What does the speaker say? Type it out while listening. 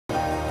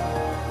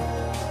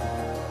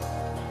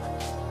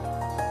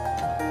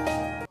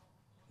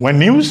When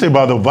news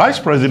about the Vice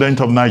President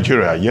of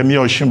Nigeria, Yemi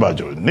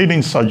Osinbajo,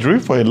 needing surgery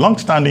for a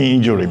long-standing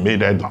injury made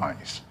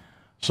headlines,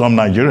 some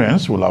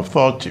Nigerians will have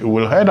thought he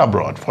will head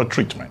abroad for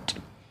treatment.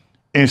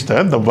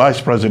 Instead, the Vice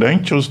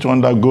President chose to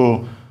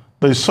undergo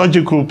the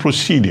surgical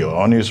procedure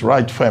on his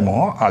right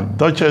femur at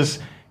DUCHESS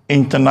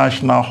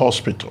International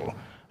Hospital,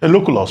 a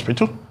local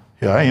hospital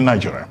here in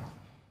Nigeria.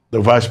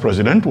 The Vice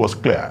President was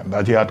clear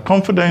that he had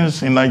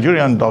confidence in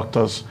Nigerian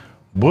doctors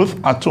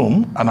both at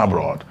home and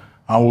abroad,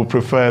 and would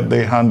prefer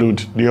they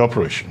handled the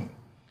operation.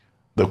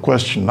 The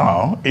question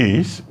now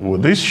is, will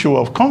this show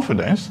of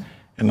confidence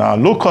in our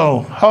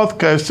local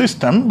healthcare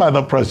system by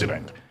the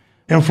President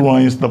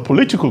influence the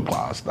political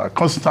class that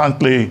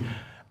constantly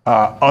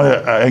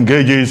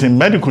engages in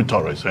medical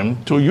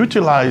tourism to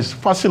utilize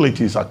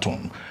facilities at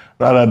home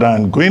rather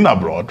than going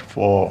abroad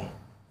for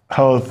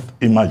health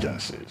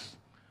emergencies?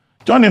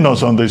 Joining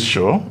us on this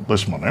show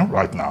this morning,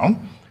 right now,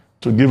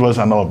 to give us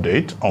an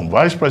update on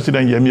Vice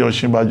President Yemi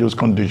Osinbajo's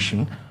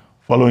condition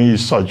following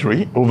his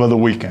surgery over the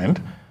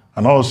weekend,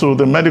 and also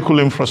the medical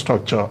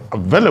infrastructure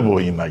available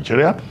in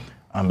Nigeria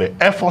and the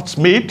efforts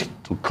made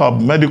to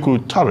curb medical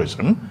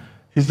tourism,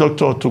 is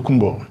Dr.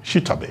 Adetokunbo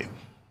Shitta-Bey,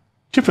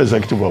 Chief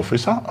Executive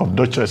Officer of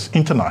DUCHESS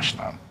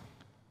International,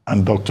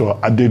 and Dr.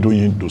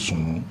 Adedoyin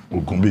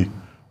Dosunmu-Ogunbi.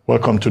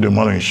 Welcome to the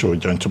morning show,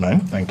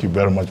 gentlemen. Thank you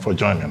very much for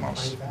joining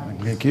us.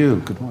 Thank you.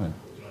 Good morning.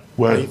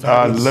 Well,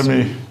 let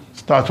me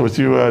start with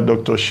you,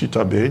 Dr.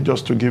 Shitta-Bey,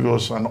 just to give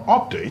us an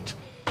update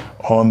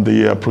on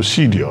the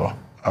procedure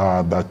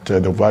that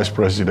the Vice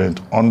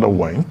President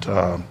underwent.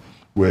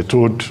 We're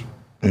told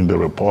in the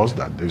reports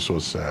that this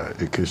was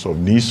a case of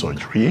knee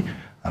surgery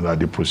and that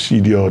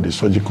the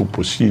surgical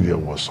procedure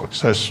was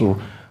successful,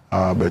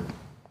 but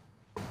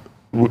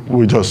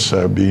we'll just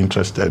be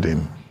interested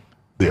in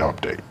the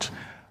update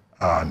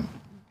and,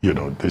 you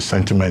know, the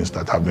sentiments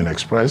that have been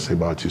expressed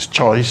about his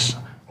choice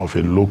of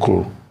a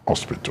local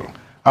hospital.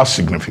 How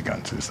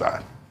significant is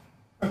that?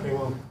 Okay,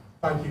 well,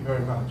 thank you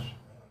very much.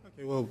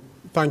 Okay, well,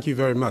 thank you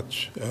very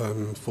much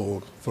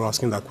for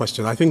asking that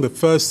question. I think the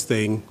first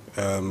thing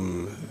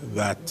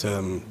that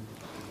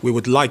we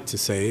would like to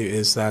say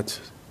is that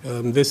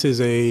this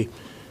is a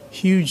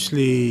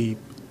hugely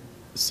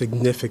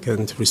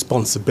significant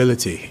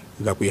responsibility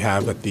that we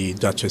have at the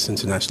DUCHESS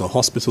International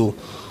Hospital,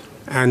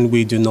 and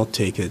we do not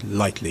take it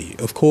lightly.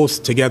 Of course,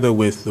 together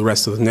with the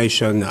rest of the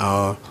nation,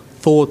 our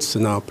thoughts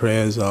and our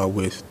prayers are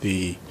with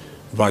the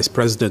Vice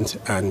President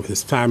and with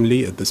his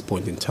family at this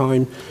point in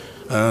time.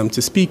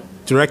 To speak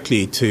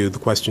directly to the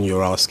question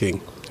you're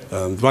asking,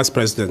 the Vice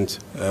President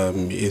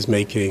is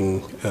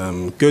making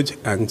good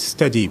and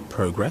steady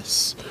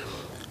progress,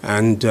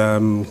 and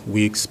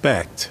we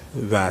expect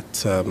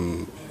that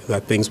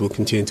that things will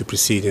continue to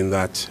proceed in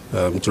that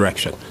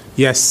direction.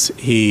 Yes,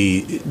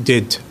 he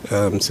did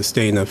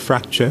sustain a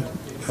fracture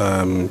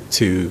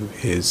to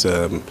his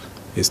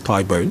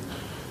thigh bone,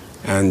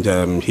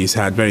 and he's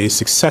had very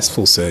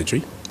successful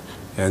surgery,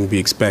 and we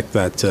expect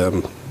that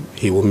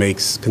he will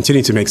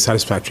continue to make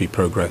satisfactory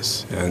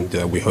progress, and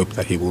we hope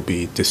that he will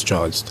be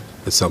discharged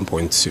at some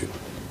point soon.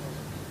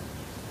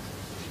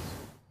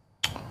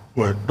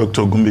 Well,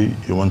 Dr. Ogunbi,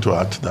 you want to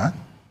add to that?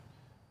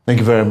 Thank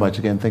you very much.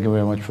 Again, thank you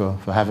very much for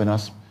having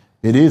us.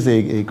 It is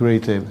a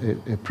great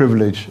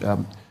privilege,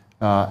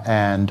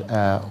 and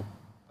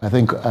I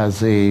think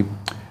as a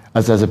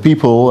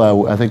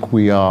people, I think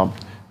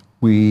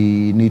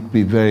we need to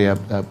be very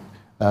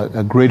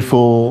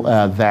grateful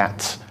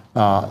that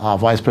our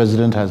Vice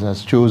President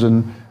has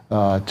chosen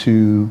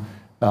to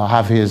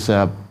have his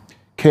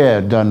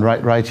care done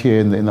right here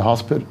in the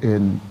hospital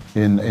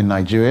in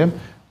Nigeria.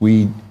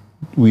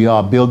 We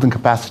are building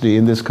capacity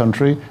in this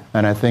country,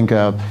 and I think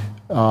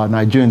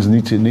Nigerians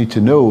need to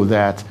know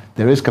that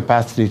there is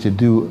capacity to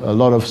do a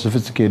lot of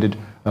sophisticated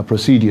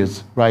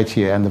procedures right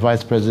here, and the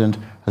Vice President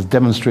has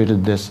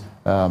demonstrated this,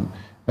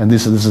 and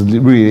this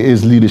really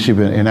is leadership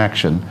in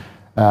action.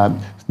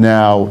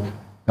 Now,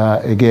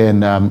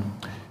 again.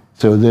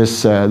 So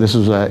this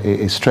was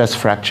a stress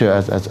fracture,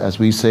 as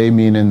we say,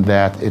 meaning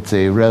that it's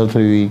a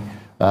relatively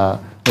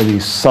very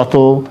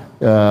subtle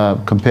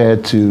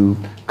compared to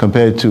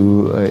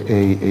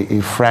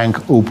a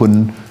frank,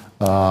 open,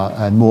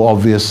 and more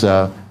obvious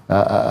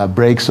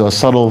break. So a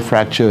subtle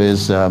fracture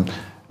is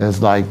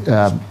like,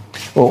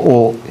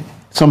 or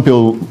some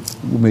people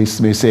may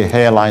say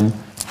hairline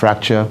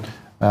fracture,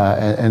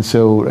 and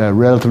so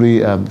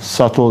relatively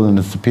subtle in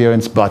its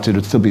appearance, but it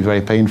would still be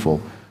very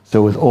painful.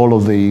 So with all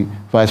of the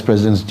Vice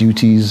President's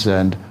duties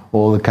and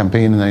all the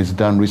campaigning that he's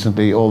done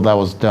recently, all that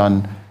was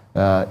done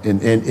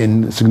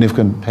in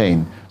significant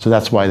pain. So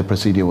that's why the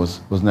procedure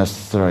was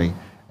necessary.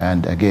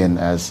 And again,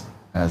 as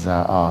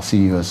our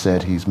CEO has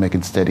said, he's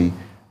making steady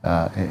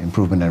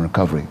improvement and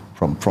recovery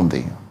from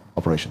the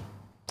operation.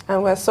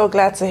 And we're so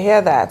glad to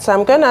hear that. So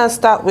I'm going to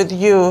start with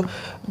you,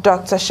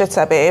 Dr.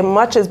 Shitta-Bey.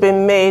 Much has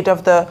been made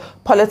of the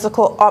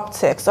political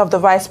optics of the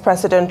Vice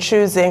President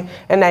choosing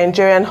a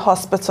Nigerian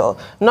hospital,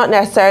 not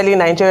necessarily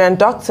Nigerian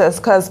doctors,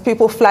 because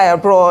people fly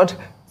abroad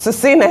to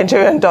see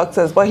Nigerian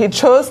doctors, but he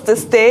chose to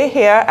stay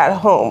here at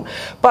home.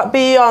 But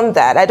beyond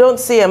that, I don't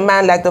see a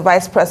man like the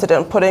Vice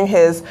President putting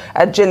his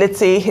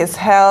agility, his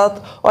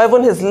health, or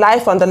even his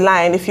life on the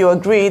line if you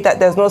agree that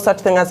there's no such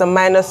thing as a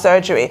minor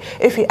surgery,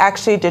 if he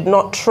actually did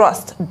not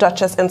trust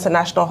Duchess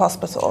International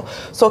Hospital.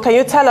 So can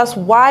you tell us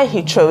why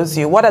he chose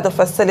you? What are the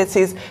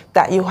facilities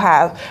that you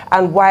have,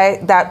 and why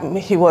that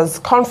he was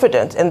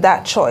confident in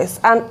that choice?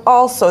 And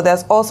also,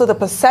 there's also the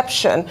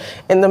perception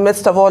in the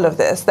midst of all of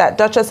this that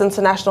Duchess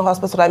International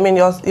Hospital, I mean,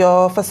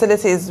 your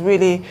facility is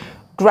really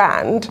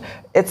grand.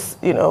 It's,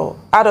 you know,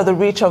 out of the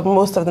reach of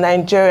most of the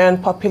Nigerian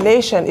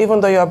population, even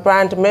though your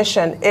brand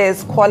mission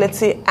is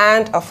quality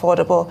and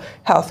affordable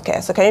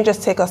healthcare. So can you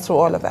just take us through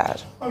all of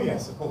that? Oh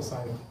yes, of course.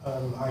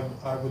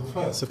 I would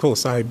first. Of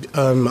course,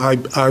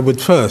 I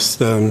would first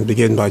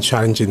begin by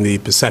challenging the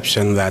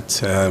perception that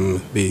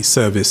the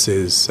service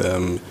is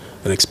an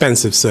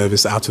expensive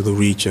service out of the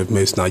reach of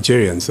most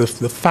Nigerians.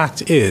 The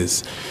fact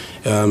is,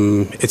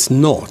 it's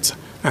not.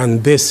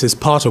 And this is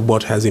part of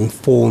what has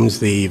informed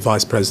the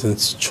Vice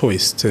President's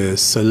choice to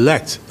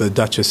select the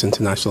Duchess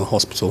International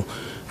Hospital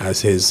as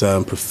his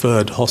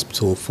preferred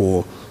hospital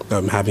for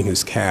having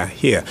his care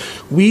here.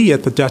 We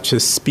at the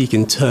Duchess speak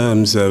in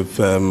terms of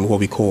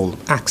what we call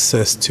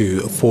access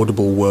to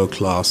affordable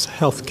world-class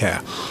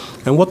healthcare.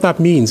 And what that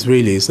means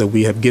really is that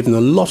we have given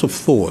a lot of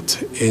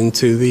thought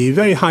into the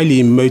very highly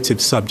emotive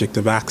subject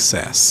of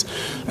access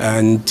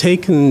and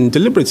taken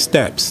deliberate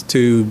steps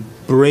to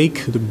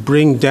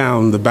bring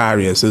down the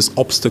barriers, those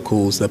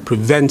obstacles that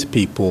prevent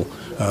people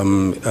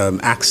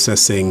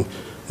accessing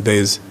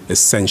those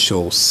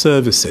essential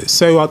services.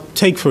 So I'll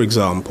take, for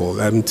example,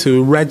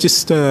 to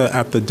register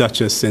at the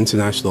Duchess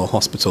International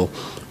Hospital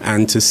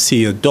and to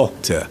see a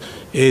doctor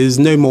is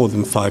no more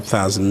than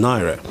 5,000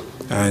 naira.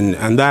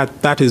 And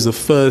that is the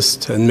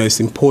first and most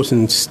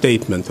important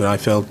statement that I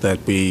felt that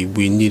we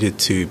needed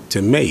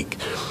to make.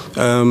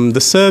 The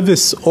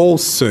service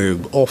also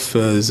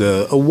offers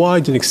a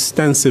wide and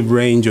extensive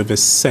range of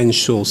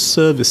essential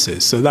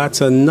services. So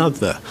that's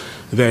another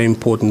very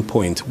important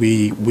point.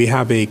 We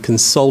have a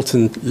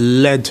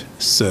consultant-led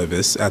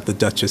service at the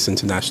Duchess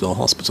International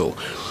Hospital.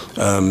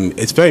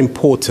 It's very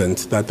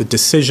important that the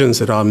decisions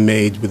that are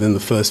made within the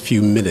first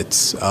few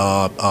minutes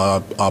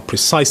are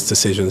precise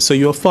decisions. So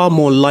you're far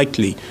more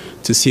likely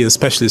to see a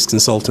specialist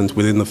consultant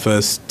within the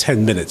first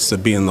 10 minutes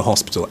of being in the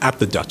hospital at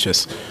the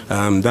Duchess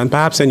than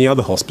perhaps any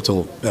other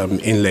hospital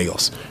in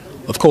Lagos.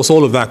 Of course,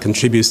 all of that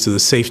contributes to the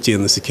safety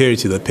and the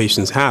security that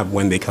patients have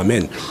when they come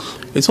in.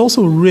 It's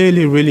also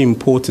really, really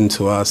important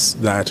to us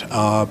that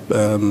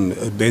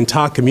the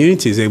entire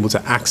community is able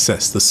to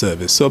access the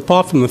service. So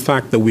apart from the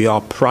fact that we are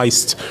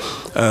priced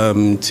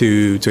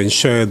to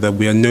ensure that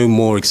we are no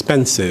more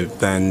expensive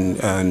than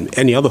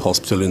any other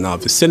hospital in our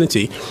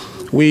vicinity,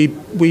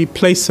 we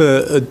place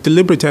a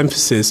deliberate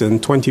emphasis on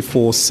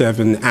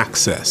 24/7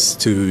 access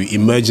to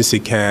emergency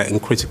care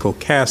and critical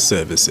care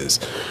services.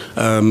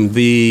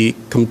 The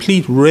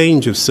complete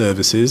range of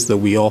services that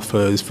we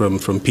offer is from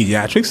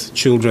pediatrics,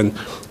 children,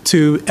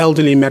 to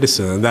elderly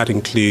medicine, and that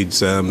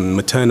includes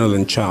maternal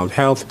and child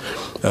health,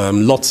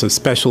 lots of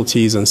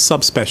specialties and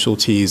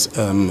subspecialties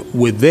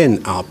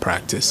within our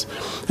practice.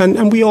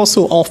 And we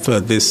also offer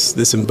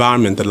this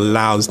environment that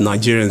allows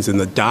Nigerians in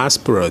the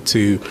diaspora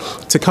to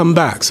come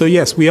back. So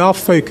yes, we are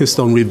focused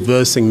on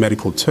reversing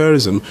medical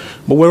tourism,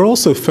 but we're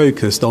also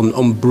focused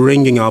on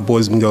bringing our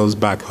boys and girls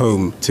back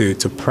home to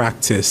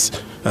practice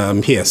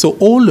here. So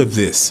all of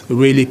this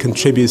really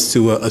contributes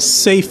to a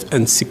safe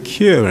and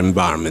secure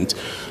environment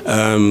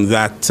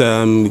that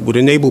would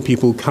enable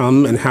people to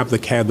come and have the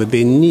care that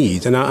they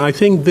need. And I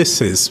think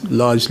this is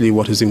largely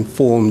what has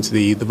informed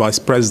the Vice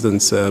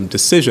President's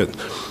decision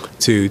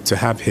to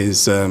have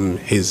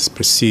his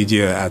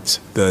procedure at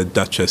the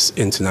Duchess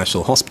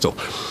International Hospital.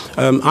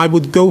 I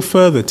would go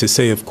further to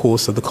say, of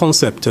course, that the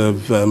concept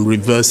of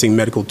reversing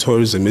medical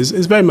tourism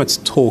is very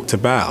much talked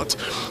about.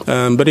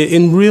 But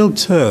in real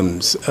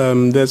terms,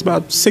 there's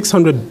about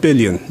 600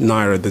 billion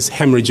naira that's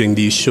hemorrhaging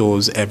these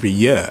shores every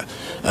year.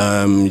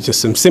 Just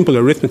some simple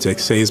arithmetic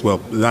says, well,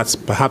 that's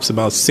perhaps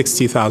about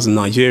 60,000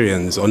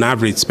 Nigerians on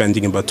average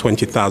spending about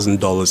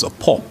 $20,000 a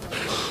pop.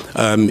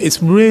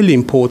 It's really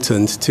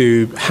important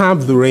to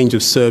have the range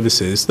of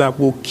services that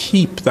will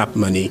keep that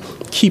money,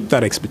 keep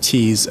that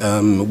expertise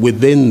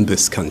within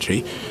this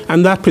country.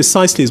 And that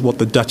precisely is what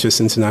the Duchess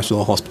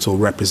International Hospital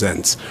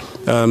represents.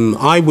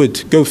 I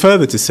would go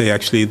further to say,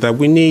 actually, that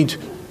we need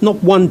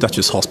not one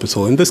Duchess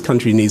hospital. In this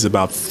country needs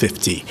about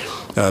 50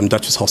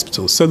 Duchess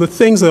hospitals. So the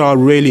things that are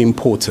really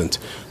important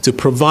to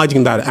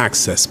providing that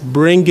access,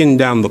 bringing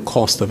down the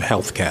cost of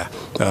healthcare,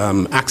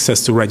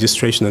 access to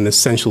registration and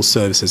essential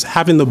services,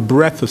 having the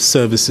breadth of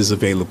services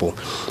available,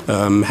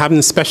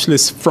 having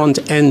specialists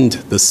front-end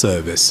the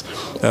service,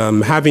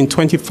 having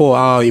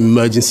 24-hour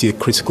emergency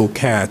critical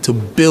care to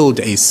build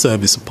a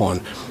service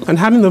upon, and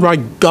having the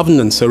right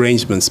governance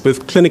arrangements,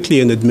 both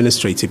clinically and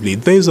administratively.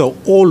 Those are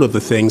all of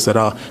the things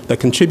that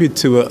contribute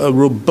to a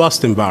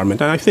robust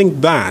environment. And I think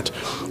that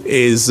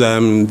is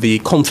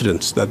the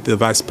confidence that the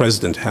Vice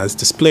President has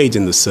displayed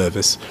in the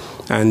service,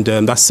 and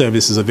that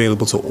service is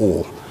available to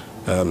all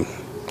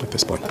at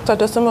this point.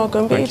 Dr.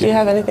 Dosunmu-Ogunbi, do you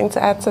have anything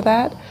to add to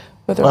that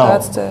with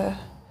regards to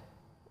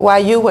why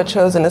you were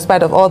chosen in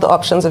spite of all the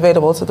options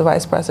available to the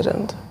Vice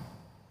President?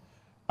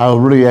 I'll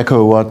really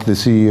echo what the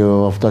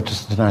CEO of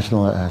DUCHESS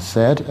International has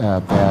said,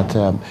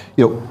 that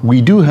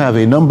we do have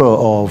a number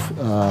of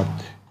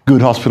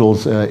good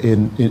hospitals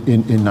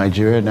in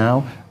Nigeria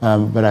now,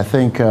 but I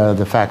think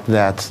the fact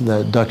that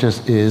the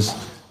Duchess is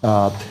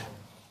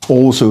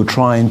also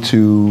trying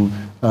to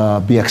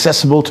be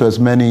accessible to as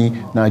many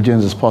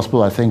Nigerians as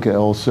possible, I think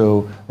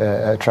also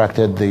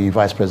attracted the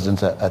Vice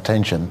President's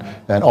attention.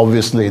 And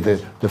obviously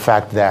the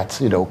fact that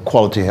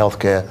quality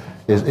healthcare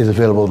is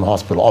available in the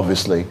hospital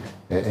obviously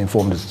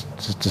informed this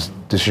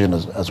decision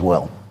as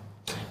well.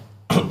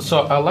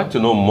 So I'd like to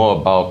know more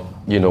about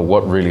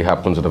what really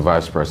happened to the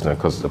Vice President,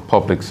 because the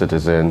public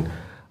citizen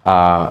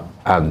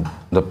and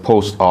the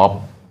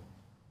post-op,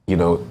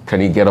 can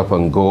he get up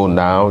and go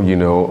now,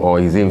 or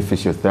is he in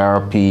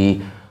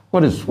physiotherapy?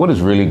 What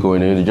is really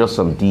going on? Just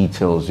some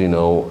details,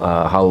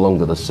 how long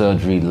did the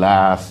surgery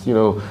last?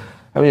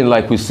 I mean,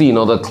 like we see in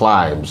other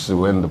climes,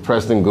 when the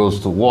president goes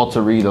to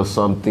water read or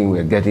something,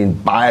 we're getting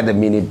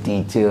by-the-minute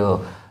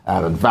detail,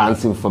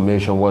 advanced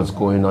information, what's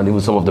going on, even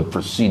some of the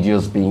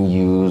procedures being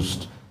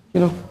used,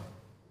 Yes.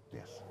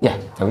 Yeah,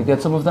 can we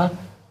get some of that?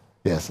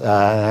 Yes,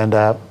 and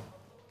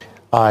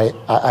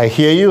I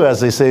hear you, as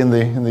they say in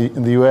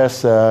the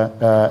US,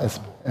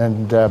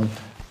 and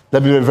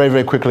let me very,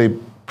 very quickly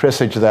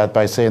presage that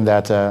by saying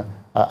that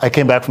I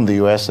came back from the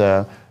US.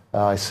 Our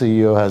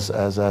CEO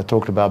has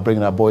talked about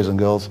bringing our boys and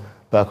girls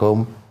back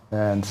home,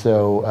 and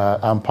so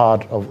I'm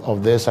part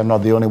of this. I'm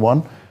not the only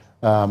one,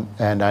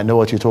 and I know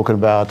what you're talking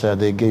about.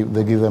 They give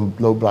them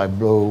blow by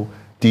blow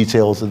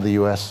details in the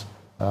US,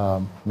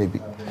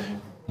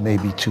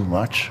 maybe too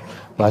much,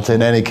 but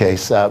in any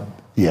case,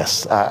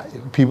 yes,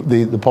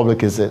 the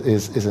public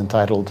is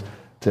entitled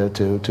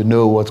to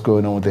know what's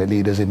going on with their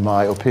leaders, in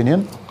my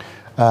opinion.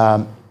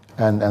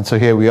 And so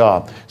here we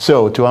are.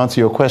 So to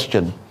answer your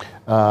question,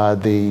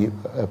 the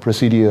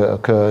procedure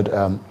occurred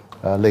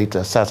late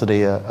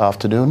Saturday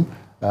afternoon.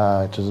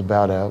 It was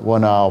about a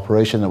 1-hour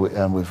operation,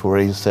 and we've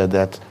already said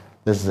that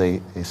this is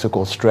a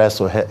so-called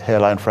stress or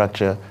hairline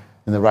fracture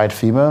in the right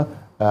femur.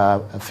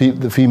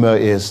 The femur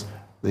is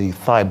the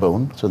thigh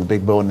bone, so the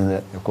big bone,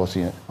 of course,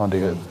 under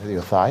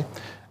your thigh.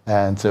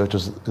 And so it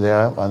was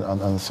there on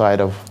the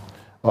side of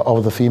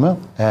the femur.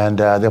 And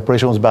the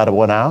operation was about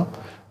 1 hour,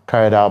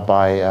 carried out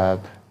by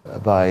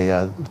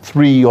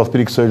 3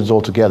 orthopedic surgeons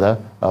altogether,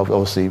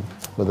 obviously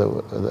with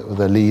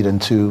a lead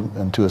and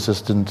two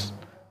assistant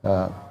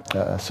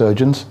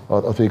surgeons,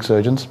 orthopedic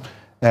surgeons.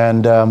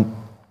 And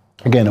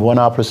again, a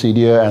 1-hour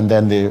procedure, and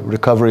then the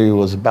recovery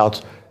was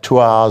about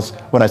 2 hours.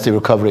 When I say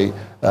recovery,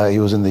 he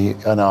was in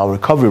our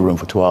recovery room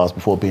for 2 hours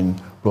before being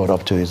brought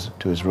up to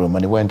his room,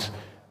 and it went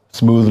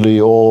smoothly,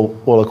 all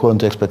according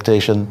to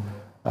expectation.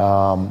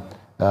 There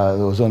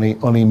was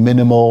only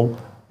minimal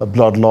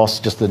blood loss,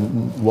 just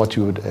what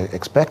you would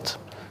expect.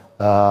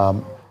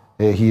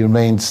 He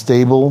remained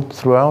stable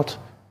throughout,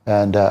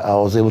 and I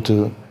was able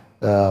to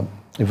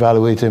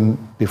evaluate him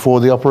before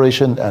the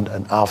operation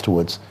and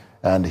afterwards,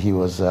 and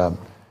he's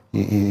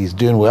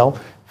doing well.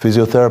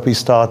 Physiotherapy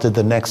started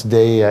the next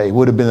day. It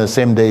would have been the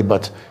same day,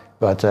 but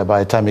by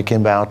the time he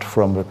came out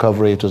from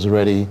recovery, it was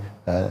already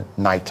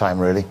nighttime,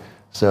 really.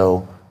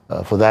 So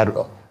for that,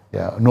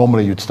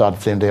 normally you'd start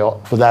the same day.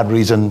 For that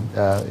reason,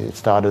 it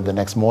started the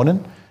next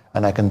morning.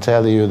 And I can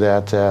tell you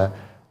that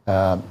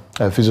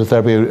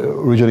physiotherapy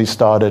originally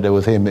started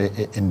with him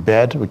in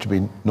bed, which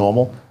would be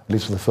normal, at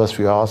least for the first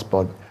few hours.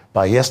 But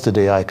by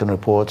yesterday, I can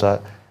report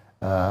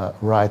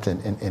right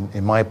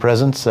in my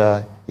presence,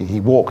 he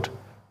walked.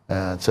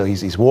 So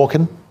he's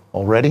walking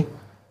already,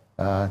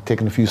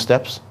 taking a few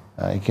steps.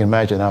 You can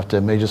imagine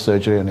after major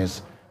surgery on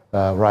his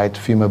right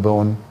femur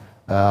bone,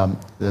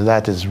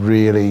 that is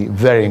really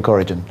very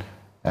encouraging.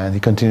 And he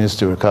continues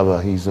to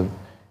recover. He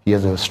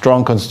has a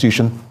strong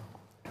constitution.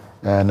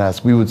 And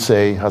as we would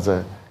say,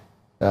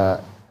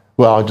 I'll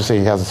just say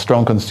he has a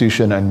strong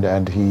constitution,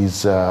 and he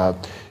is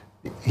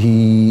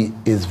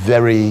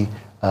very,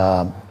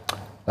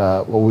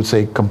 what we would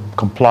say,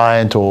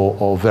 compliant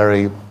or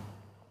very.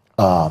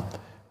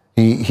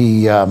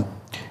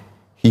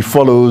 He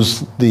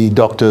follows the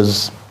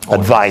doctor's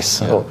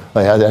advice. Yeah.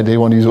 I didn't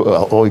want to use,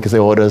 or you can say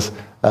orders,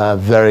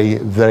 very,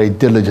 very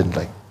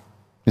diligently.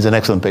 He's an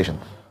excellent patient.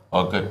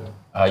 Oh, good.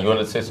 You want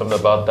to say something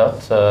about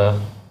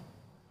that?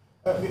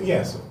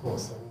 Yes, of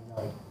course.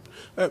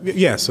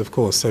 Yes, of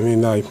course. I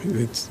mean,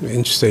 it's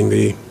interesting,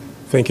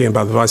 thinking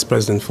about the Vice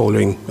President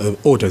following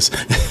orders.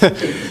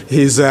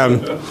 He's,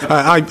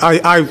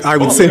 I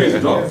would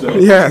say,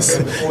 yes,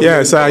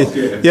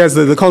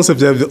 the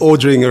concept of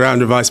ordering around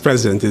the Vice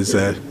President is,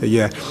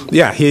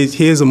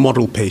 he is a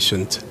model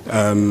patient.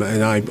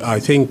 And I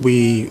think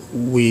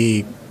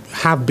we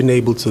have been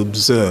able to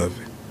observe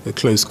at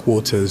close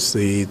quarters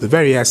the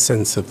very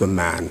essence of the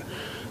man.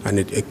 And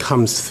it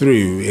comes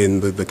through in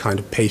the kind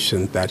of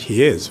patient that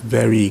he is.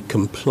 Very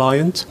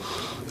compliant,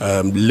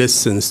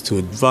 listens to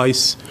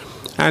advice,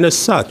 and as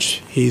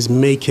such, he's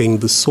making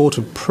the sort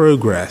of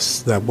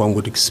progress that one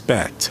would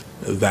expect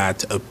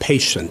that a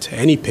patient,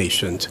 any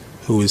patient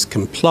who is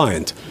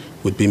compliant,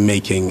 would be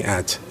making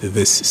at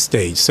this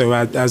stage. So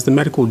as the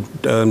medical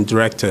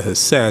director has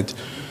said,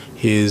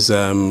 he's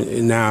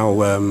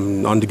now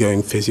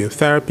undergoing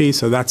physiotherapy,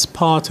 so that's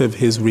part of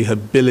his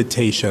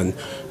rehabilitation,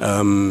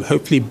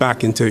 hopefully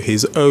back into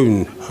his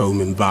own home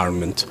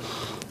environment.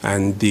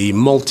 And the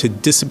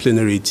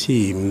multidisciplinary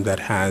team that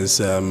has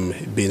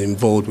been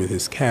involved with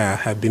his care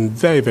have been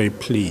very, very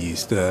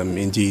pleased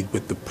indeed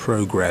with the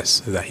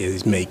progress that he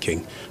is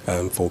making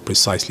for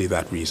precisely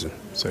that reason.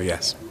 So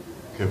yes.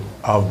 Okay.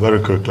 Very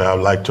quickly, I'd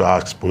like to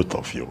ask both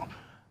of you.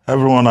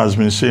 Everyone has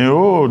been saying,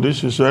 oh,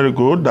 this is very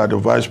good that the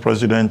vice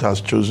president has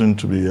chosen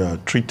to be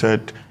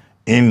treated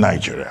in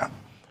Nigeria.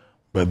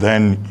 But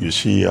then you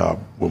see,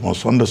 we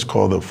must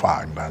underscore the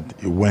fact that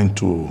he went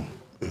to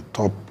a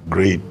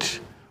top-grade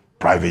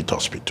private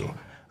hospital.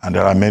 And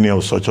there are many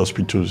of such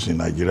hospitals in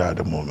Nigeria at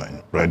the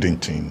moment.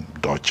 Reddington,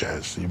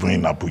 DUCHESS, even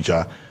in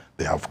Abuja,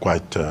 they have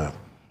quite a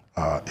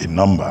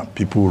number.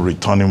 People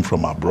returning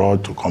from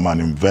abroad to come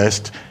and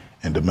invest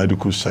in the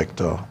medical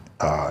sector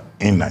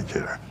in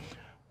Nigeria.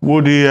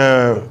 Would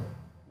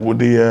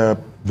the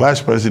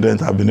vice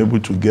president have been able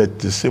to get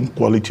the same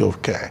quality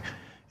of care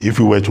if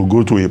he were to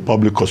go to a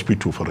public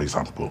hospital, for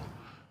example,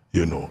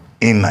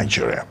 in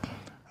Nigeria?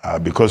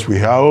 Because we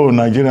have,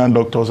 Nigerian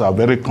doctors are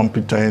very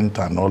competent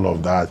and all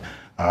of that.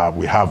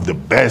 We have the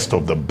best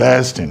of the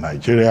best in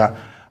Nigeria.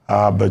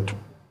 But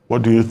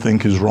what do you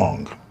think is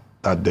wrong?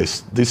 That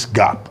there's this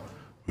gap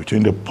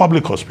between the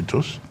public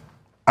hospitals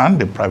and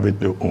the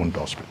privately owned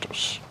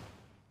hospitals.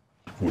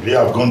 Would they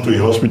have gone to a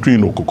hospital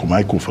in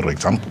Okokomaiko, for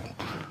example?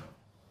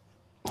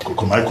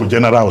 Okokomaiko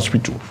General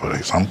Hospital, for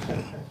example.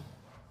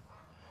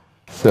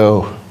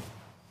 So,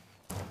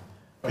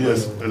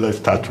 yes, let's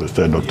start with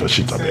Dr.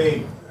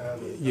 Shitta-Bey.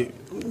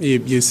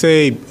 You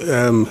say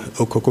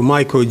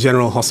Okokomaiko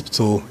General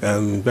Hospital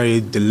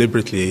very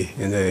deliberately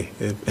in a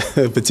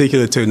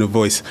particular tone of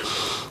voice.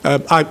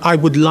 I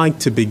would like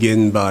to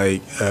begin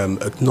by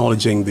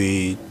acknowledging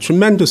the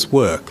tremendous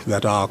work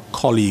that our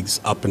colleagues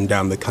up and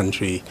down the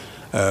country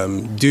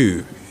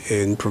do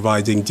in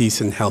providing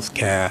decent health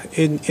care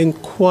in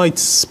quite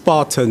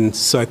Spartan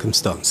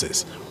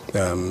circumstances,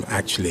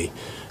 actually.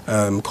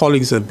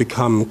 Colleagues have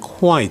become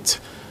quite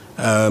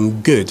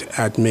good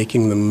at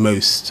making the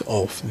most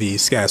of the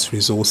scarce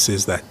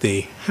resources that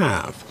they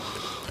have.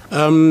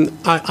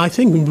 I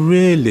think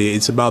really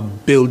it's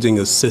about building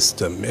a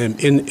system.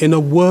 In a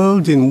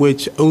world in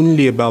which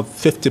only about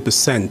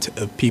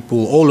 50% of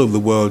people all over the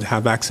world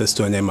have access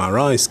to an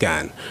MRI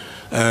scan,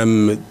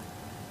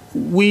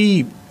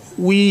 we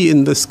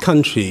in this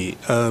country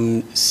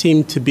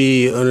seem to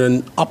be on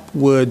an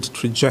upward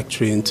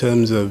trajectory in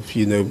terms of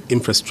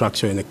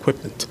infrastructure and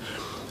equipment.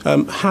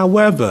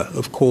 However,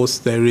 of course,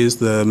 there is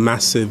the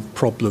massive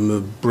problem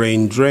of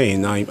brain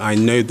drain. I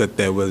know that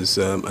there was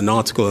an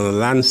article in the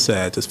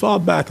Lancet as far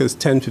back as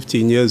 10,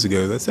 15 years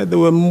ago that said there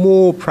were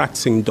more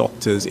practicing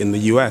doctors in the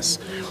US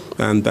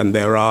than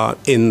there are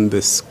in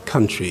this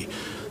country.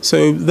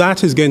 So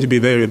that is going to be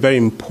a very, very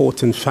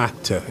important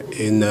factor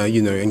in,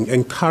 in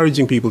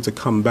encouraging people to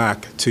come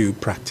back to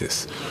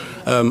practice.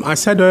 I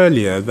said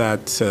earlier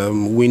that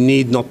we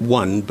need not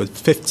one, but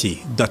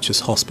 50 Duchess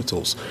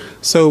hospitals.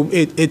 So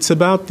it's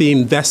about the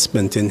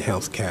investment in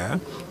healthcare,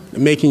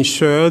 making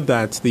sure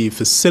that the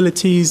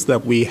facilities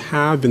that we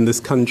have in this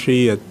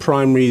country at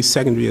primary,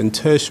 secondary, and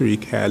tertiary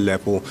care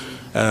level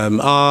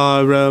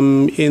are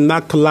in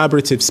that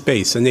collaborative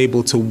space and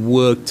able to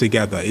work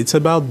together. It's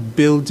about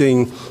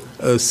building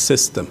a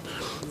system.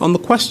 On the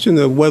question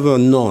of whether or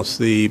not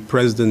the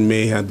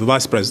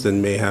vice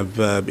president may have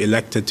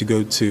elected to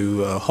go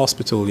to a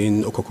hospital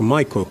in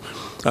Okokomaiko,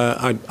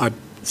 I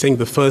think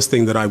the first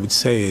thing that I would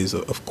say is,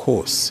 of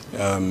course,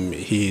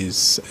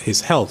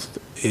 his health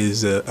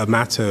is a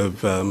matter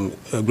of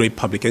a great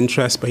public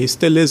interest, but he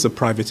still is a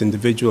private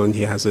individual and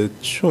he has a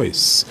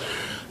choice.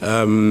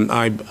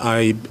 I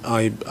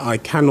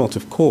cannot,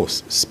 of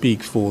course,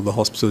 speak for the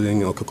hospital in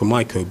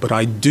Okokomaiko, but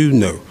I do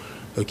know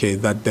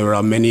that there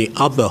are many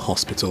other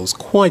hospitals,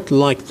 quite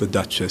like the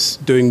Duchess,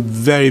 doing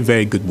very,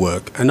 very good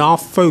work. And our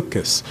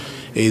focus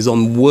is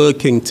on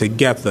working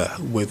together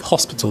with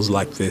hospitals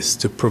like this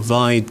to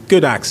provide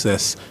good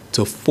access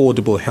to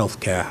affordable health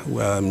care,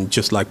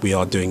 just like we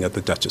are doing at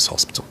the Duchess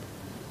Hospital.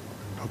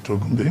 Dr.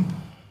 Ogunbi?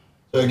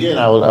 Again,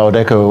 I would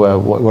echo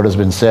what has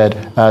been said.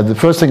 The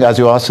first thing, as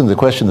you were asking the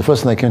question, the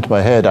first thing that came to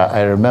my head,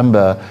 I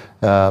remember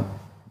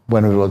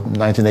when it was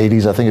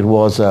 1980s, I think it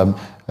was,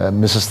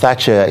 Mrs.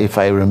 Thatcher, if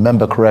I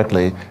remember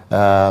correctly,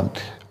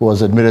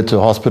 was admitted to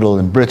a hospital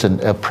in Britain,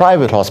 a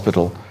private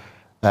hospital,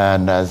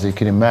 and as you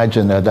can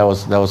imagine, that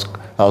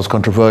was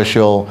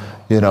controversial.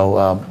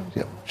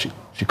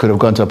 She could have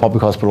gone to a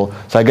public hospital.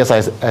 So I guess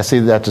I say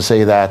that to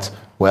say that,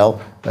 well,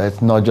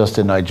 it's not just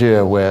in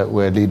Nigeria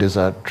where leaders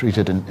are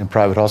treated in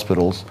private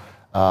hospitals.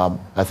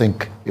 I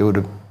think it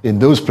would in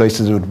those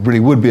places, it really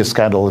would be a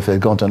scandal if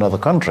they'd gone to another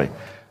country.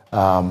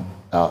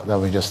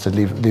 Let me just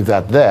leave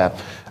that there.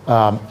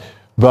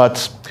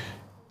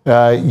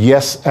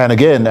 Yes, and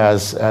again,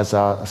 as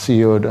our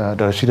CEO,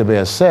 Dr. Shitta-Bey,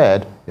 has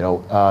said,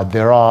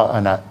 there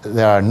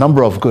are a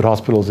number of good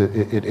hospitals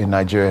in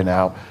Nigeria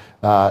now.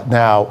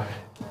 Now,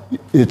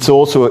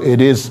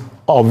 it is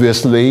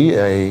obviously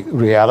a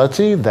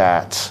reality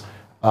that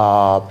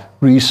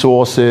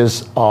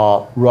resources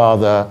are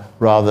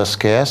rather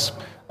scarce.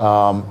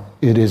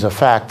 It is a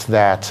fact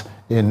that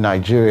in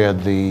Nigeria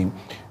the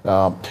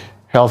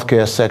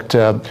healthcare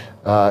sector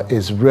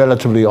is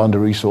relatively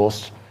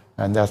under-resourced,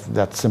 and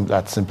that's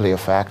simply a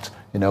fact.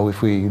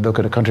 If we look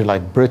at a country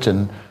like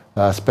Britain,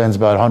 spends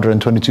about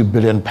 122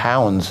 billion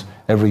pounds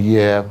every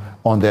year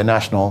on their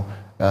national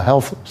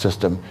health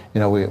system.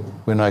 We're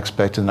not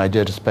expecting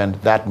Nigeria to spend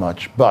that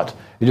much, but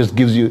it just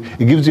gives you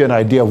an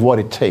idea of what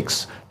it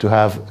takes to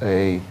have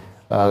a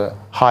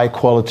high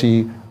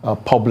quality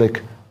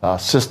public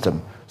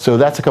system. So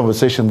that's a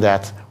conversation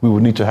that we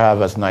would need to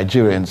have as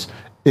Nigerians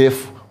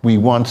if we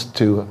want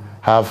to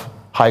have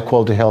high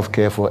quality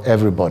healthcare for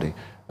everybody.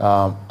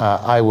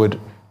 I would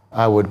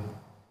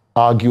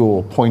argue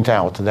or point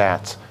out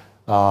that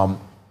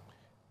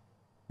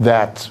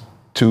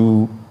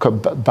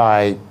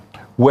by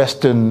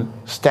Western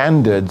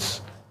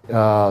standards,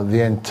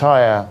 the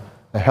entire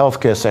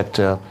healthcare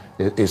sector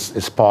is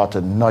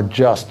Spartan, not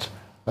just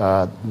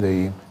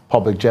the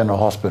public general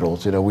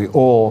hospitals. We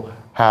all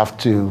have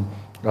to,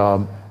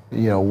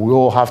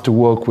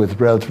 work with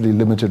relatively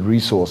limited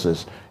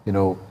resources.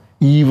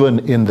 Even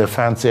in the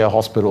fancier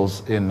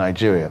hospitals in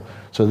Nigeria.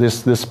 So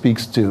this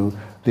speaks to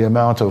the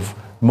amount of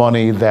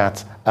money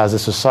that, as a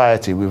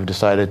society, we've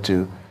decided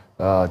to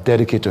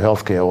dedicate to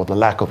healthcare, or the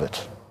lack of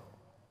it.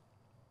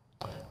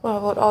 Well,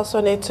 we'll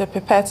also need to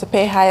prepare to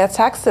pay higher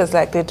taxes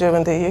like they do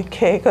in the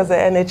UK, because the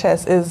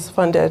NHS is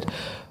funded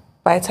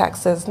by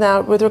taxes.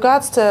 Now, with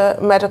regards to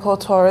medical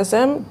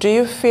tourism, do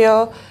you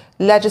feel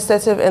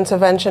legislative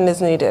intervention is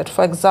needed?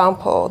 For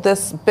example,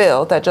 this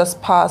bill that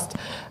just passed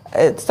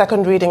its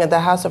second reading in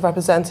the House of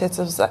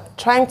Representatives,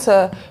 trying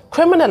to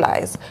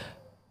criminalize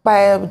by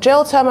a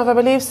jail term of, I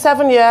believe,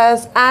 7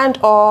 years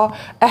and/or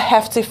a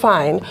hefty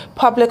fine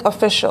public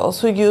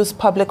officials who use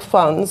public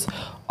funds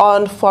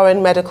on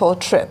foreign medical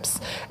trips.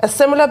 A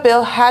similar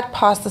bill had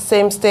passed the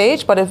same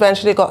stage, but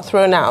eventually got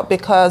thrown out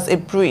because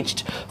it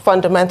breached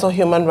fundamental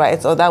human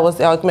rights, or that was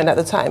the argument at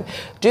the time.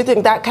 Do you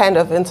think that kind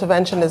of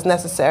intervention is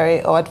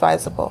necessary or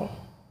advisable?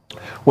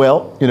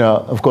 Well,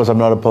 of course, I'm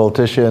not a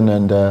politician,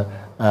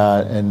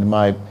 and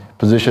my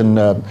position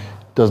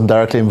doesn't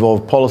directly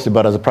involve policy,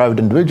 but as a private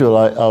individual,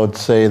 I would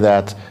say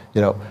that,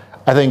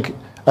 I think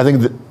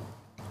that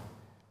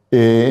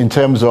in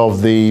terms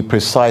of the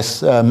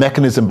precise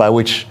mechanism by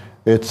which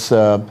it's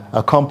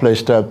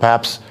accomplished,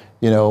 perhaps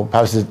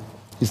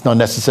it's not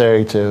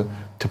necessary to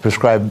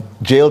prescribe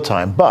jail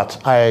time, but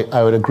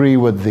I would agree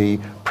with the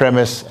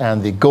premise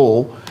and the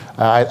goal.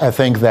 I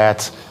think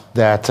that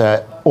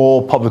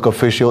all public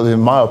officials, in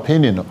my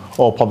opinion,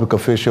 all public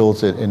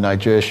officials in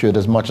Nigeria should,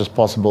 as much as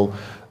possible,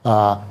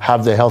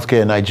 have their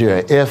healthcare in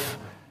Nigeria.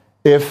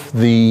 If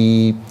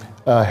the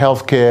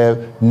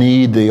healthcare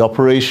need, the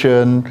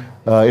operation,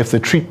 if the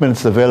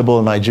treatment's available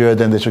in Nigeria,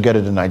 then they should get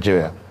it in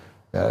Nigeria.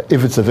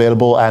 If it's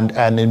available,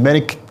 and in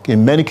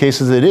many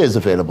cases it is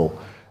available.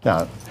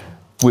 Now,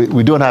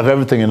 we don't have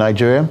everything in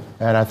Nigeria,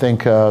 and I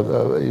think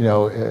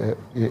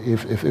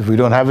if we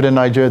don't have it in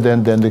Nigeria,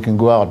 then they can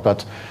go out.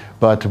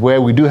 But where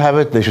we do have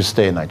it, they should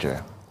stay in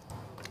Nigeria.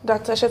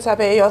 Dr.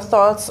 Shitta-Bey, your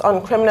thoughts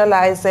on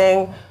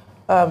criminalizing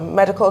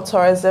medical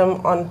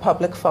tourism on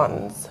public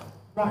funds?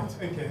 Right.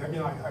 Okay.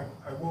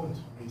 I won't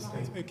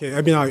restate. Okay.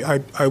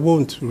 I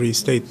won't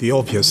restate the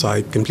obvious.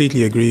 I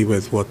completely agree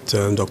with what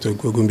Dr.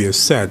 Ogunbi has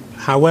said.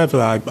 However,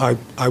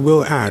 I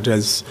will add,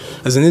 as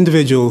an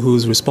individual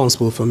who's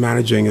responsible for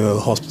managing a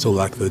hospital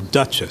like the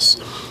Duchess,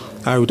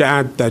 I would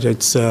add that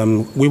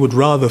we would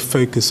rather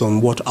focus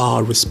on what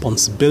our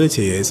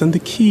responsibility is, and the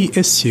key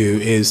issue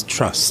is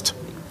trust.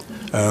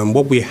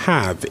 What we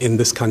have in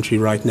this country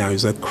right now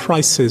is a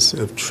crisis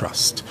of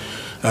trust.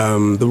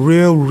 The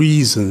real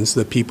reasons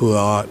that people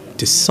are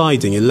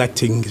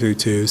electing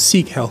to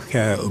seek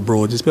healthcare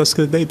abroad is because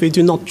they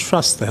do not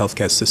trust the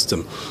healthcare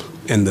system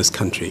in this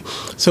country.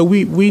 So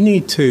we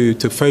need to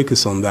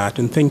focus on that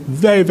and think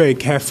very, very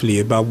carefully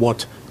about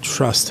what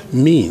trust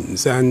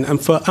means. And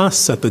for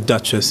us at the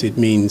Duchess, it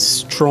means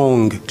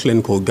strong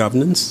clinical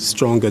governance,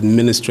 strong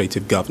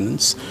administrative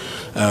governance,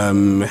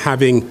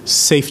 having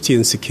safety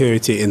and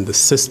security in the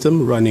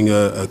system, running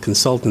a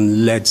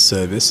consultant-led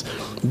service,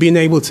 being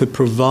able to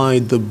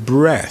provide the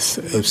breadth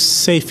of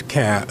safe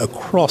care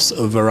across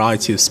a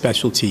variety of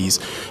specialties,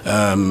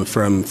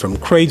 from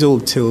cradle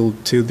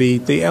to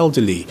the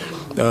elderly.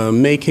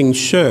 Making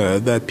sure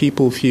that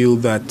people feel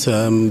that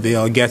they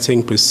are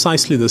getting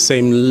precisely the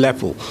same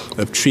level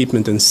of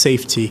treatment and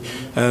safety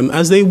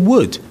as they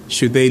would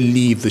should they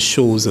leave the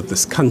shores of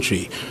this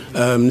country.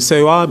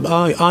 So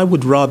I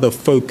would rather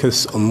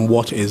focus on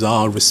what is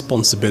our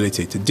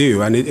responsibility to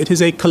do. And it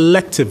is a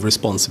collective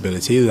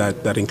responsibility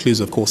that includes,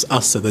 of course,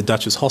 us at the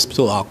Duchess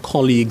Hospital, our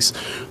colleagues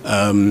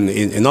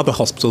in other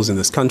hospitals in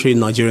this country,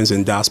 Nigerians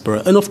in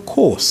diaspora, and of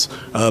course,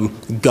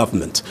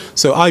 government.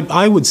 So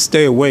I would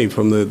stay away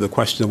from the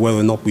question of whether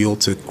or not we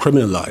ought to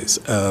criminalize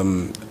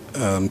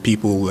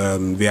people,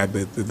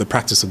 the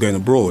practice of going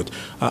abroad.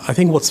 I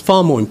think what's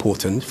far more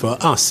important for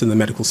us in the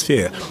medical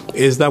sphere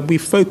is that we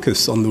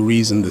focus on the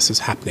reason this is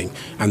happening,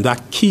 and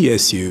that key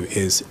issue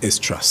is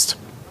trust.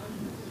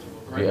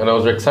 Right. And I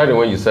was excited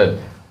when you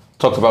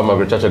talked about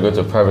Margaret Thatcher going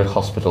to a private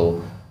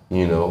hospital,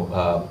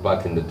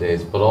 back in the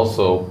days, but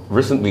also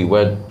recently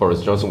when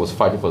Boris Johnson was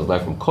fighting for his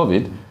life from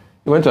COVID,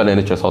 he went to an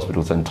NHS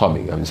hospital,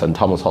 St.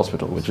 Thomas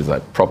Hospital, which is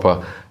like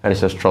proper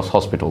NHS Trust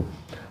hospital.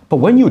 But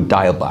when you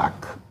dial back,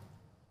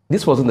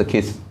 this wasn't the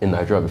case in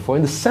Nigeria before.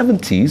 In the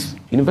 70s,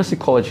 University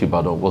College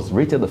Ibadan was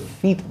rated the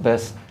 5th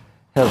best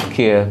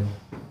healthcare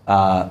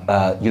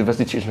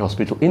university teaching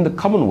hospital in the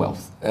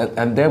Commonwealth.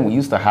 And then we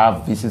used to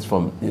have visits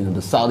from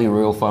the Saudi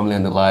royal family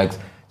and the likes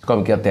to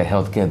come get their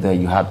healthcare there.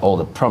 You had all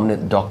the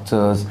prominent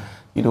doctors.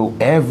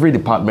 Every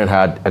department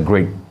had a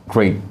great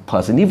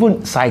person.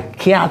 Even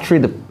psychiatry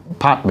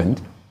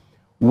department,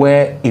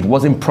 where it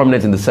wasn't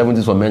prominent in the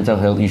 70s for mental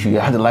health issues, you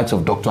had the likes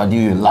of Dr.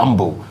 Adedoyin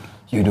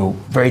Dosunmu-Ogunbi,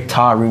 very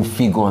towering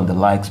figure and the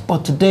likes.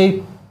 But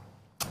today,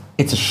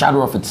 it's a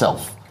shadow of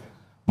itself.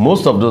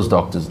 Most of those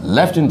doctors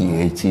left in the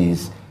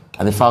 80s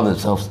and they found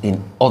themselves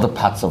in other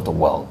parts of the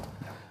world.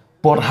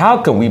 But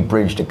how can we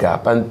bridge the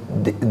gap? And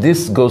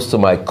this goes to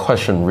my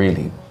question,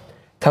 really.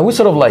 Can we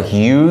sort of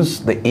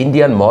use the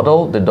Indian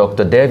model, the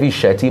Dr. Devi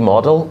Shetty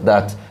model,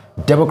 that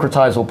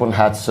democratized open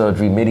heart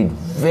surgery, made it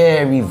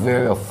very,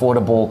 very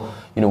affordable,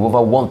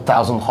 over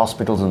 1,000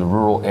 hospitals in the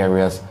rural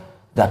areas,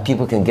 that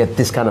people can get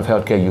this kind of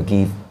healthcare you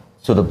give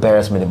to the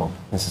barest minimum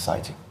in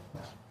society?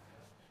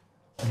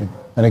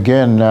 And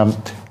again,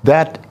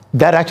 that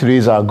actually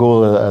is our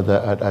goal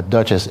at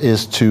Duchess,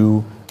 is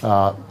to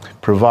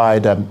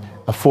provide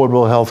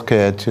affordable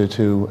healthcare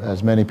to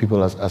as many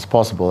people as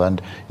possible.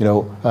 And I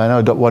know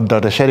what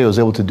Dr. Shetty was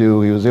able to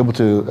do. He was able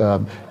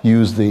to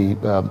use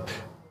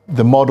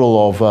the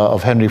model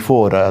of Henry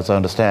Ford, as I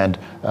understand,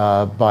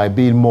 by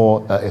being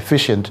more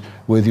efficient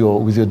with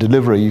your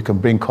delivery. You can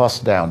bring costs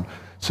down.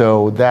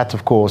 So that,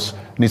 of course,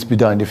 needs to be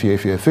done. If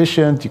you're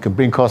efficient, you can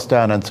bring costs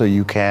down, and so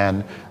you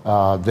can,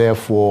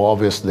 therefore,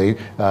 obviously,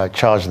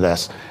 charge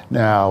less.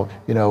 Now,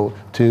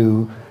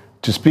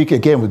 to speak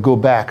again, we go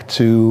back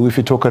to, if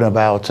you're talking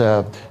about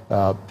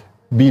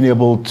being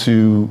able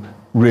to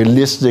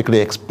realistically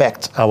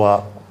expect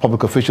our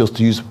public officials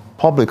to use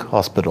public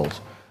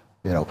hospitals,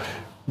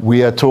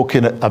 we are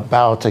talking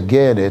about,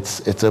 again,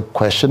 it's a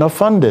question of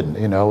funding.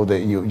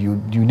 That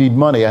you need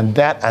money, and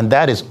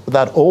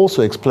that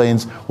also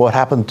explains what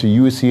happened to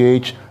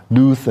UCH,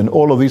 Luth, and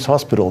all of these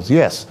hospitals.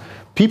 Yes,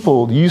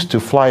 people used to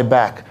fly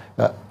back.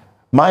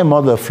 My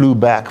mother flew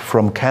back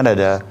from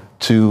Canada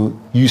to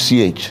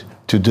UCH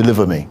to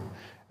deliver me,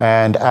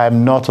 and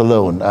I'm not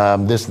alone.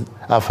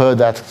 I've heard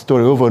that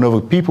story over and over.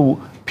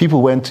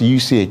 People went to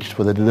UCH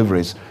for the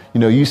deliveries.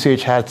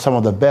 UCH had some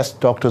of the best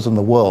doctors in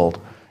the world.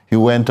 He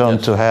went on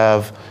to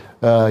have,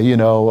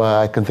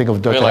 I can think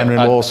of Dr. Henry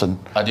Lawson.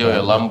 Adeoye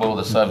Lambo,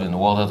 the served in the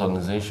World Health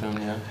Organization,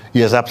 yeah?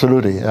 Yes,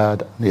 absolutely.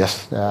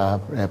 Yes,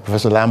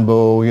 Professor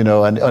Lambo,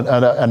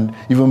 and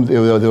even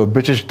there were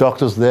British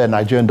doctors there,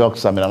 Nigerian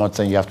doctors. I mean, I'm not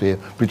saying you have to be a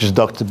British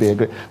doctor to be a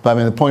great, but I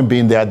mean, the point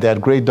being they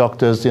had great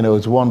doctors. It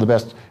was one of the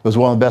best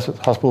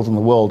hospitals in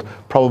the world,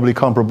 probably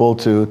comparable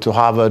to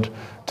Harvard,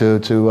 to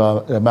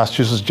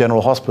Massachusetts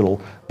General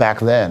Hospital back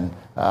then.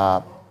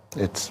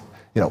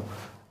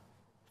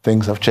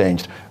 Things have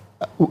changed.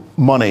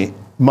 Money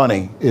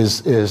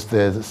is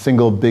the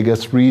single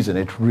biggest reason.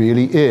 It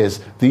really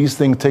is. These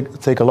things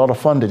take a lot of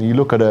funding. You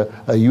look at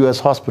a US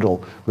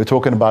hospital, we're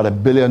talking about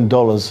 $1 billion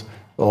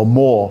or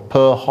more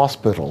per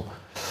hospital.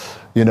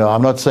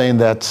 I'm not saying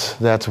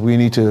that we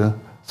need to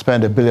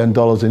spend $1 billion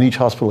in each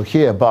hospital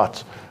here,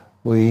 but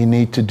we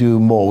need to do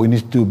more. We need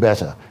to do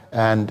better.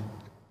 And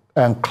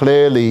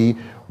clearly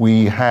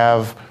we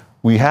have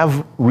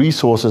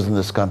resources in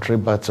this country,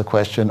 but it's a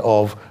question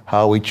of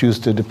how we choose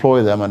to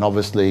deploy them. And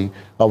obviously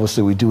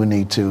we do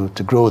need to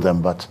grow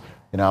them. But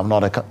I'm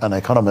not an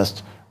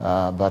economist,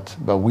 but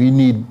we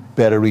need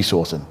better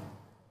resourcing.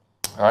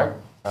 All right,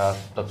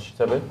 Dr.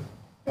 Shitta-Bey?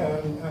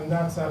 And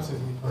that's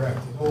absolutely correct.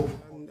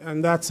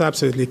 That's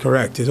absolutely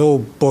correct. It all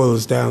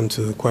boils down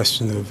to the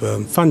question of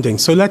funding.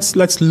 So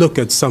let's look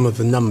at some of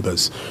the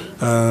numbers.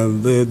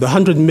 The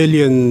 100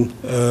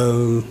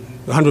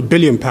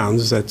 billion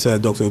pounds that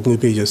Dr.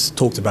 Ogunbi just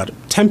talked about,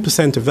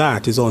 10% of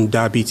that is on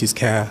diabetes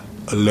care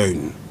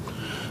alone.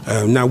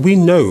 Now, we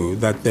know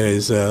that there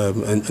is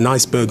an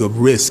iceberg of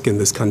risk in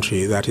this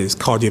country, that is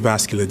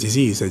cardiovascular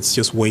disease. It's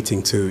just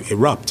waiting to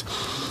erupt.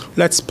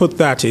 Let's put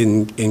that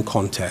in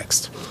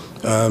context.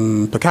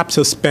 Per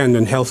capita spend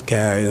on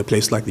healthcare in a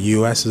place like the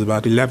US is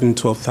about $11,000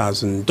 to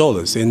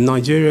 $12,000. In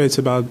Nigeria, it's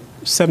about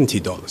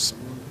 $70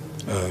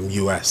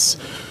 US.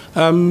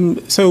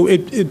 So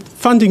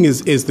funding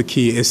is the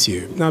key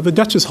issue. Now, the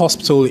Duchess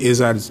Hospital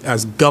is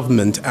as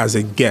government as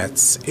it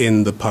gets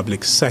in the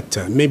public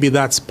sector. Maybe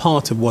that's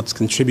part of what's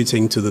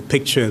contributing to the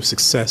picture of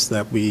success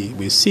that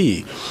we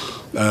see.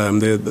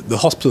 The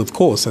hospital, of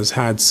course, has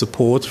had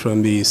support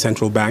from the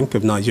Central Bank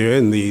of Nigeria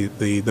and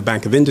the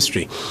Bank of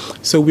Industry.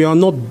 So we are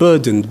not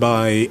burdened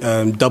by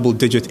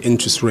double-digit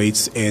interest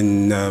rates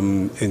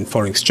in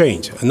foreign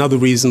exchange. Another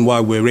reason why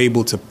we're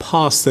able to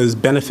pass those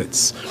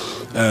benefits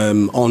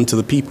on to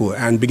the people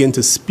and begin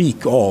to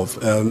speak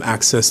of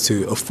access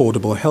to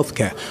affordable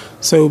healthcare.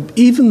 So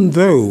even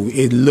though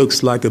it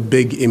looks like a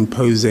big,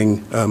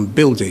 imposing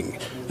building,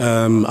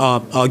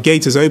 our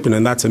gate is open,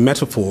 and that's a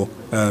metaphor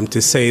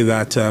to say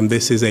that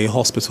this is a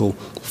hospital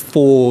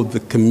for the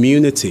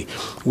community.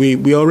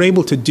 We are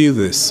able to do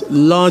this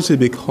largely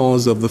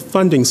because of the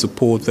funding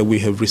support that we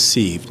have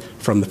received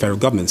from the federal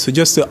government. So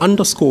just to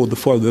underscore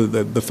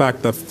the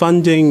fact that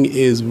funding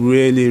is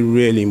really,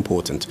 really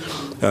important.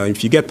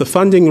 If you get the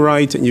funding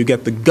right and you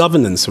get the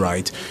governance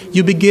right,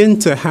 you begin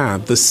to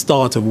have the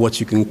start of what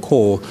you can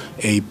call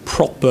a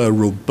proper,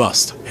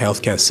 robust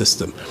healthcare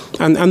system.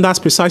 And that's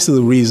precisely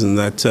the reason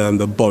that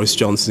Boris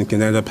Johnson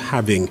can end up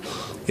having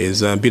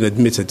is being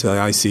admitted to the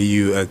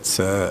ICU at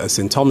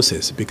St.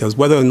 Thomas's, because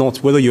whether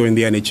you're in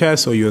the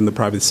NHS or you're in the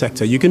private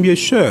sector, you can be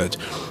assured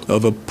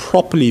of a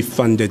properly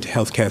funded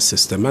healthcare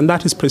system, and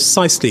that is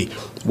precisely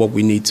what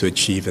we need to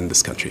achieve in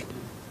this country.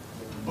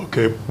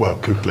 Okay, well,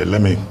 quickly,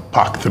 let me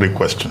pack 3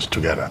 questions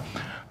together.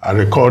 I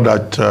recall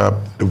that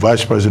the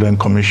Vice President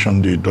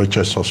commissioned the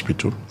DUCHESS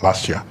Hospital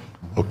last year,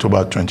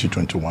 October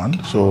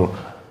 2021. So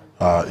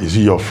is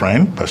he your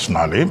friend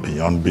personally,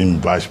 beyond being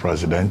Vice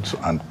President,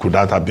 and could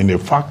that have been a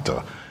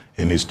factor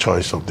in his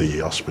choice of the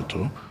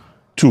hospital?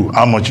 2,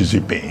 how much is he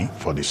paying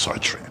for the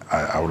surgery?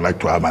 I would like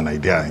to have an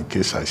idea in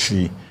case I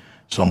see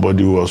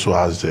somebody who also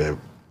has a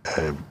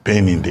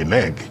pain in the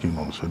leg,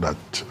 so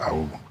that I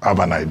will have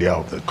an idea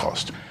of the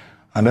cost.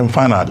 And then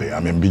finally, I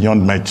mean,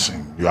 beyond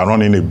medicine, you are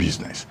running a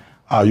business.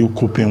 How are you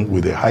coping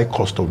with the high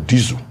cost of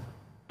diesel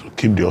to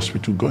keep the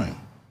hospital going?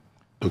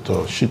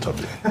 Dr.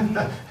 Shitta-Bey.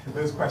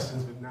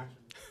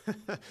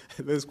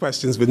 Those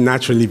questions would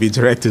naturally be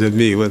directed at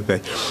me, wouldn't they?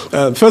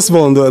 First of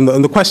all,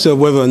 on the question of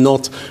whether or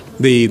not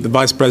the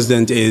Vice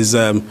President is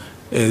I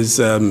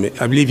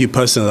believe you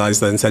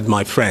personalized that and said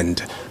my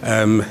friend.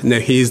 No,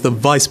 he is the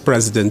Vice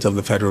President of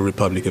the Federal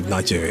Republic of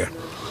Nigeria.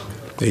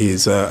 He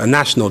is a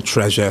national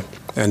treasure,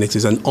 and it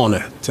is an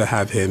honor to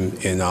have him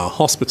in our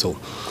hospital.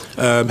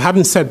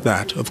 Having said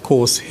that, of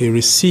course, he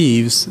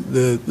receives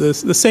the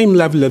same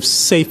level of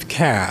safe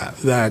care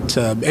that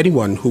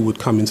anyone who would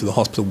come into the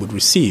hospital would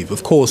receive.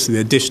 Of course, the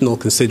additional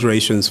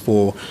considerations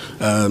for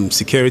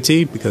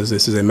security, because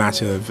this is a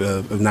matter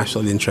of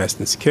national interest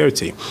and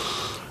security.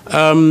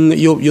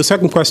 Your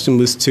second question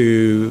was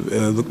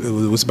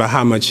about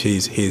how much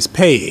he's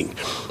paying.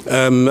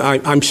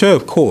 I'm sure,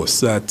 of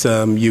course, that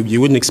you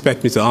wouldn't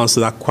expect me to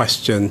answer that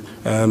question,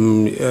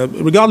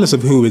 regardless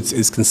of who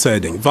it's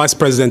concerning, Vice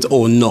President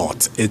or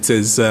not. It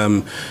is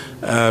the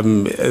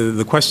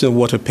question of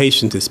what a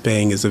patient is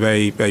paying is a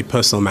very, very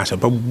personal matter.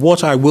 But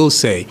what I will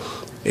say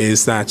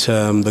is that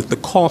the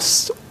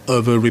cost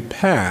of a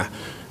repair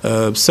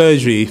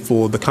surgery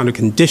for the kind of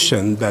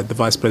condition that the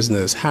Vice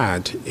President has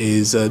had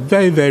is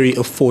very, very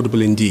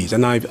affordable indeed.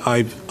 And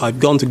I've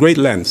gone to great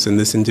lengths in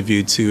this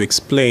interview to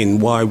explain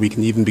why we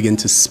can even begin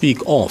to speak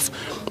of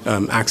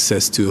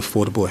access to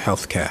affordable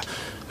health care.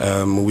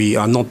 We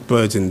are not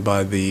burdened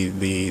by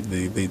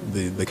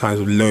the kinds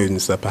of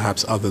loans that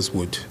perhaps others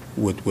would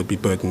be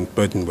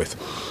burdened with.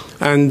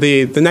 And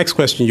the next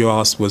question you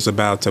asked was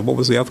about, what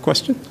was the other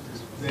question?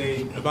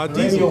 About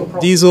diesel.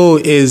 Diesel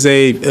is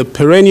a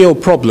perennial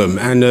problem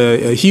and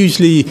a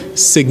hugely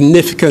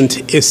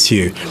significant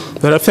issue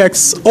that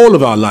affects all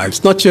of our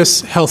lives, not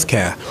just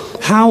healthcare.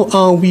 How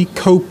are we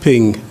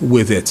coping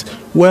with it?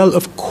 Well,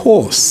 of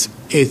course,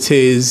 it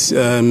is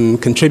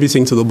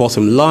contributing to the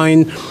bottom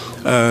line.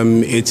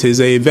 It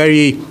is a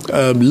very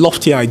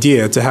lofty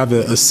idea to have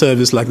a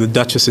service like the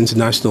Duchess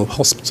International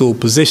Hospital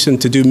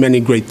positioned to do many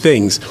great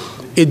things.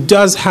 It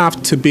does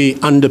have to be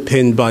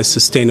underpinned by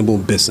sustainable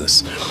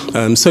business.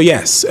 So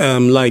yes,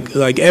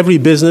 like every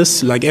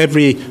business, like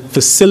every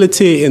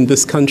facility in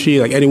this country,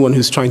 like anyone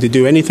who's trying to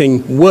do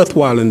anything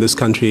worthwhile in this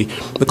country,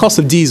 the cost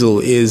of diesel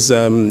is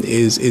a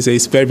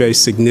very, very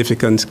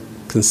significant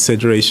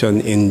consideration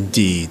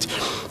indeed.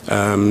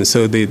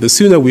 So the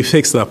sooner we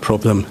fix that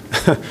problem,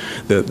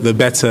 the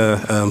better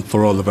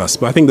for all of us.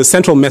 But I think the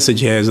central message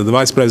here is that the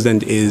Vice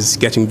President is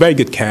getting very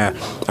good care,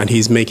 and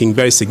he's making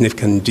very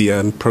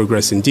significant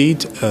progress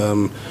indeed,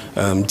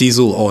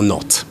 diesel or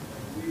not.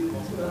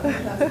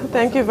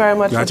 Thank you very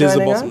much for joining us. That is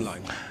the bottom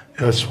line.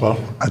 Yes, well,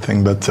 I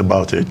think that's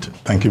about it.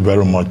 Thank you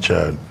very much,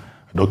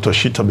 Dr.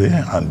 Shitta-Bey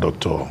and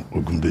Dr.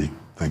 Ogunbi.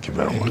 Thank you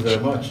very much. Thank you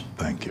very much.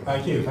 Thank you.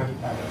 Thank you. Thank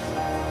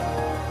you.